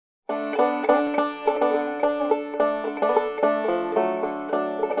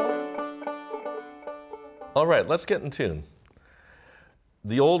right, let's get in tune.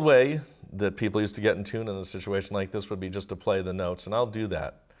 The old way that people used to get in tune in a situation like this would be just to play the notes, and I'll do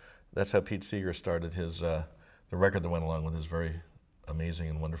that. That's how Pete Seeger started his, the record that went along with his very amazing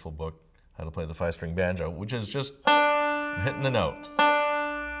and wonderful book, How to Play the 5-String Banjo, which is just hitting the note.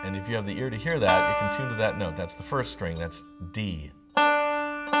 And if you have the ear to hear that, you can tune to that note. That's the first string, that's D.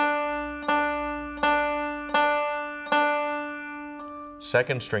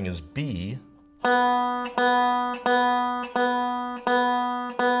 Second string is B.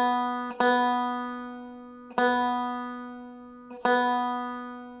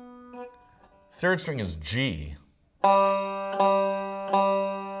 Third string is G.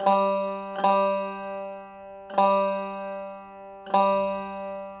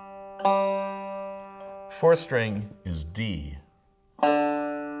 Fourth string is D.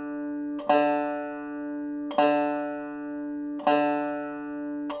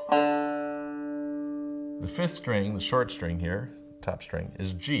 The fifth string, the short string here, top string,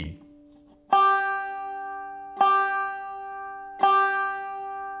 is G.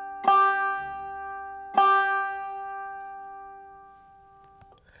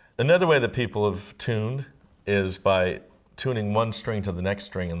 Another way that people have tuned is by tuning one string to the next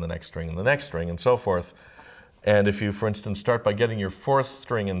string and the next string and the next string and so forth. And if you, for instance, start by getting your fourth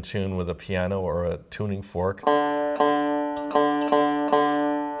string in tune with a piano or a tuning fork,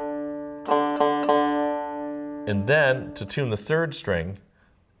 and then to tune the third string,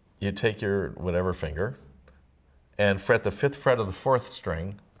 you take your whatever finger and fret the 5th fret of the 4th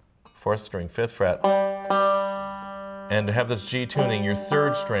string, 5th fret, and to have this G tuning, your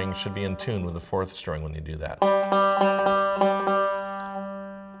third string should be in tune with the 4th string when you do that.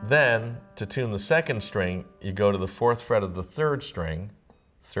 Then, to tune the second string, you go to the 4th fret of the 3rd string,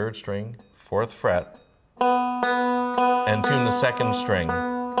 4th fret, and tune the second string.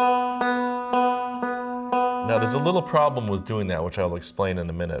 Now there's a little problem with doing that, which I'll explain in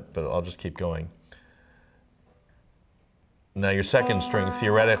a minute, but I'll just keep going. Now your second string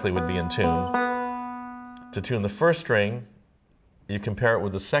theoretically would be in tune. To tune the first string, you compare it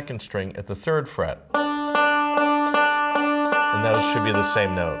with the second string at the 3rd fret. And those should be the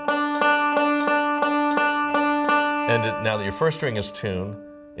same note. And now that your first string is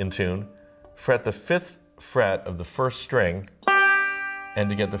in tune, fret the 5th fret of the first string, and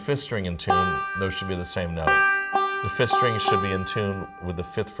to get the 5th string in tune, those should be the same note. The 5th string should be in tune with the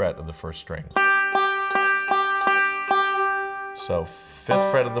 5th fret of the first string. So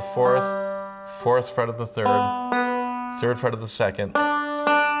 5th fret of the 4th, 4th fret of the 3rd, 3rd fret of the 2nd,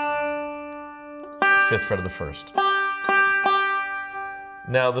 5th fret of the 1st.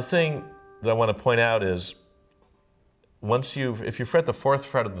 Now the thing that I want to point out is, if you fret the 4th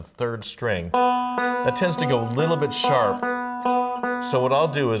fret of the 3rd string, that tends to go a little bit sharp. So what I'll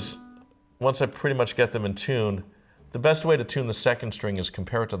do is, once I pretty much get them in tune, the best way to tune the second string is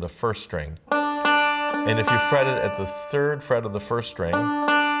compare it to the first string. And if you fret it at the 3rd fret of the first string,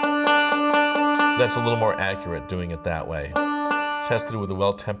 that's a little more accurate doing it that way. This has to do with a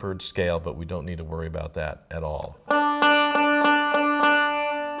well-tempered scale, but we don't need to worry about that at all.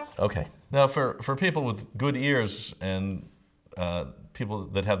 Okay, now for people with good ears and people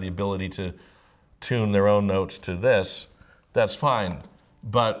that have the ability to tune their own notes to this, that's fine.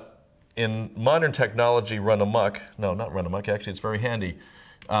 But in modern technology run amok, no, not run amok, actually it's very handy.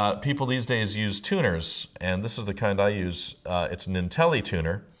 People these days use tuners, and this is the kind I use. It's an Intelli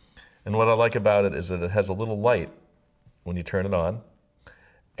tuner, and what I like about it is that it has a little light when you turn it on,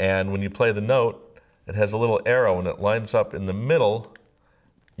 and when you play the note, it has a little arrow and it lines up in the middle,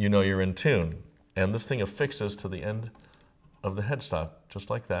 you know you're in tune. And this thing affixes to the end of the headstock,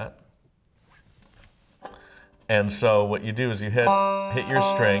 just like that. And so what you do is you hit your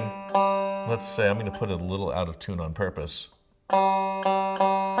string. Let's say I'm going to put it a little out of tune on purpose.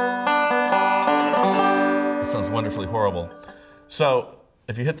 It sounds wonderfully horrible. So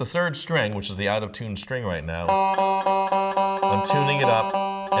if you hit the 3rd string, which is the out of tune string right now, I'm tuning it up,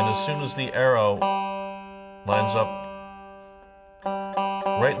 and as soon as the arrow lines up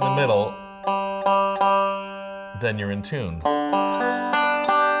right in the middle, then you're in tune.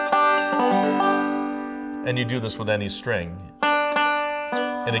 And you do this with any string.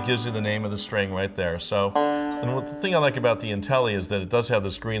 And it gives you the name of the string right there. So, and the thing I like about the Intelli is that it does have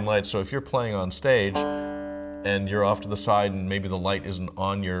this green light, so if you're playing on stage and you're off to the side and maybe the light isn't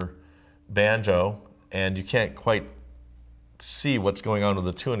on your banjo and you can't quite see what's going on with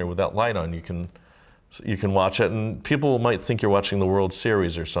the tuner with that light on, you can watch it, and people might think you're watching the World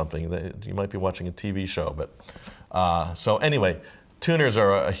Series or something. You might be watching a TV show, but so anyway, tuners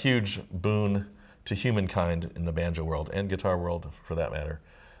are a huge boon to humankind in the banjo world and guitar world for that matter.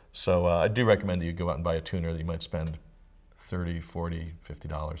 So I do recommend that you go out and buy a tuner that you might spend $30, $40,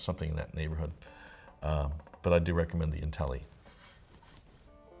 $50, something in that neighborhood. But I do recommend the Intelli.